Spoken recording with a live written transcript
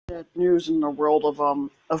News in the world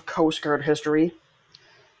of Coast Guard history.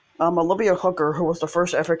 Olivia Hooker, who was the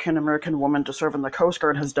first African American woman to serve in the Coast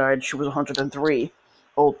Guard, has died. She was 103,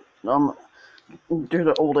 old um due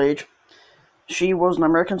to old age. She was an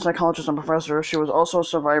American psychologist and professor. She was also a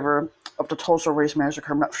survivor of the Tulsa Race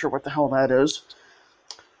Massacre. I'm not sure what the hell that is.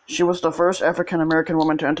 She was the first African American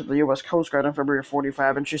woman to enter the U.S. Coast Guard in February of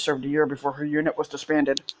 '45, and she served a year before her unit was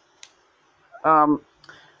disbanded. Um,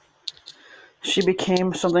 She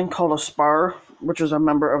became something called a SPAR, which is a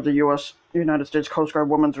member of the U.S. United States Coast Guard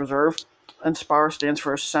Women's Reserve, and SPAR stands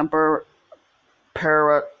for Semper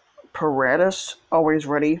Paratus, always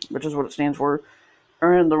ready, which is what it stands for.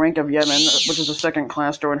 Earned the rank of Yemen, which is a second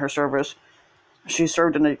class during her service. She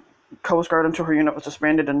served in the Coast Guard until her unit was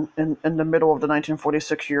disbanded in the middle of the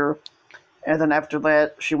 1946 year, and then after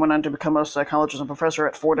that, she went on to become a psychologist and professor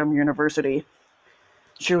at Fordham University.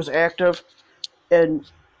 She was active in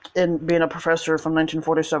being a professor from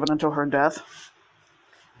 1947 until her death.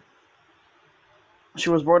 She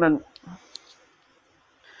was born in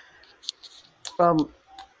um,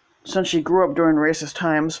 since she grew up during racist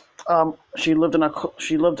times. She lived in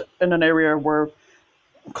an area where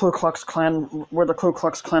the Ku Klux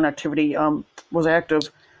Klan activity was active,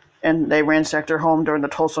 and they ransacked her home during the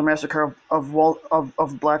Tulsa massacre of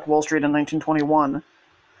Black Wall Street in 1921.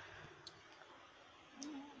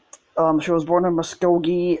 She was born in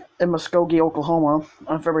Muskogee, Oklahoma,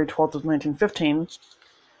 on February 12th of 1915.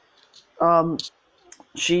 Um,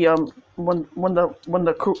 she when the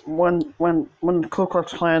Ku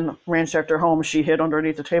Klux Klan ransacked her home, she hid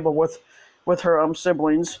underneath the table with her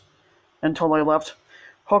siblings until they left.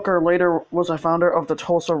 Hooker later was a founder of the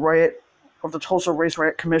Tulsa Race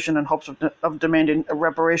Riot Commission in hopes of demanding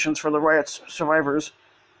reparations for the riot's survivors.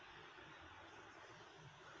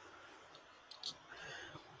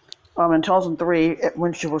 In 2003,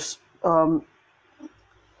 when she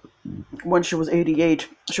was 88,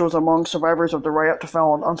 she was among survivors of the riot to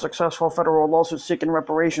file an unsuccessful federal lawsuit seeking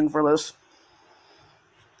reparation for this.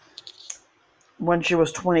 When she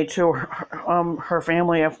was 22, her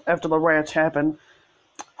family, after the riots happened,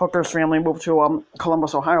 Hooker's family moved to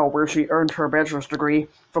Columbus, Ohio, where she earned her bachelor's degree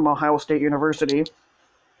from Ohio State University.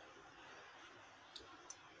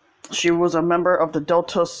 She was a member of the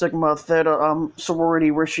Delta Sigma Theta sorority,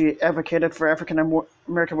 where she advocated for African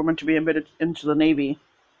American women to be admitted into the Navy.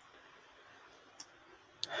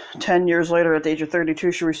 10 years later, at the age of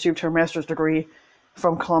 32, she received her master's degree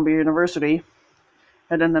from Columbia University,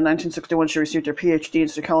 and then in 1961 she received her PhD in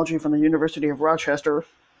psychology from the University of Rochester.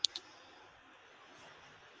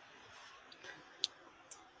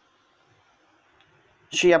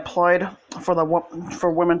 She applied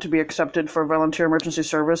for women to be accepted for volunteer emergency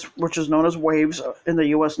service, which is known as WAVES in the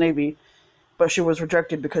U.S. Navy, but she was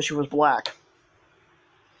rejected because she was black.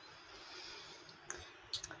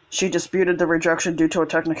 She disputed the rejection due to a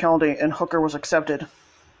technicality, and Hooker was accepted.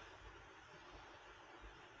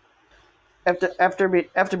 After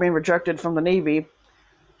being rejected from the Navy,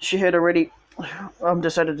 she had already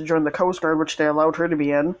decided to join the Coast Guard, which they allowed her to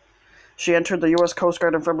be in. She entered the U.S. Coast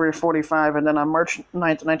Guard in February of '45, and then on March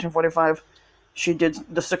 9th, 1945, she did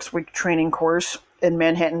the 6-week training course in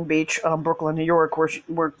Manhattan Beach, Brooklyn, New York,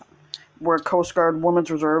 where Coast Guard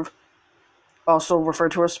Women's Reserve, also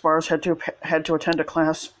referred to as SPARS, had to attend a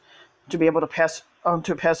class to be able to pass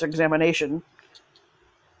examination.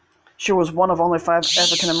 She was one of only 5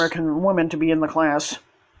 African American women to be in the class.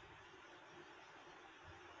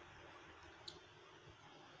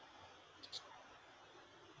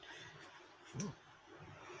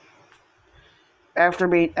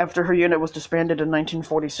 After her unit was disbanded in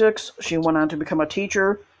 1946, she went on to become a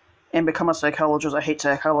teacher and become a psychologist. I hate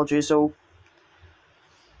psychology, so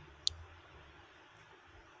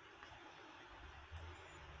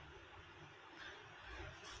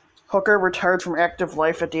Hooker retired from active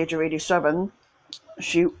life at the age of 87.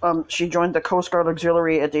 She joined the Coast Guard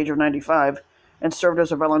Auxiliary at the age of 95 and served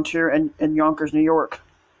as a volunteer in Yonkers, New York.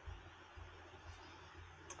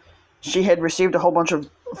 She had received a whole bunch of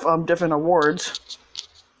different awards.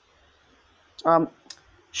 Um,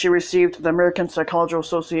 she received the American Psychological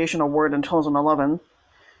Association Award in 2011,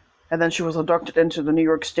 and then she was inducted into the New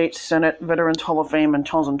York State Senate Veterans Hall of Fame in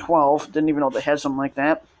 2012. Didn't even know they had something like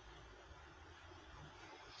that.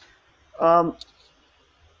 Um,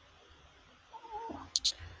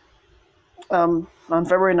 on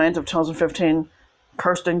February 9th of 2015,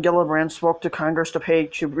 Kirsten Gillibrand spoke to Congress to pay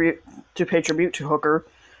tribute to Hooker.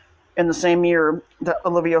 In the same year, the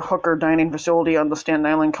Olivia Hooker Dining Facility on the Staten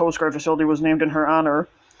Island Coast Guard facility was named in her honor,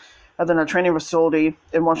 and then a training facility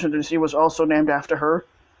in Washington, D.C. was also named after her.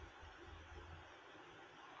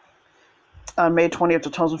 On May 20th,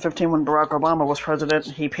 2015, when Barack Obama was president,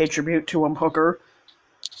 he paid tribute to Hooker.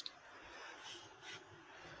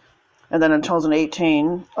 And then in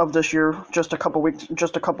 2018 of this year, just a couple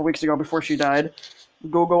weeks ago before she died,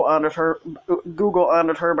 Google honored her. Google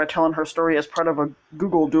honored her by telling her story as part of a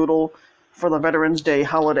Google Doodle for the Veterans Day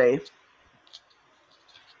holiday.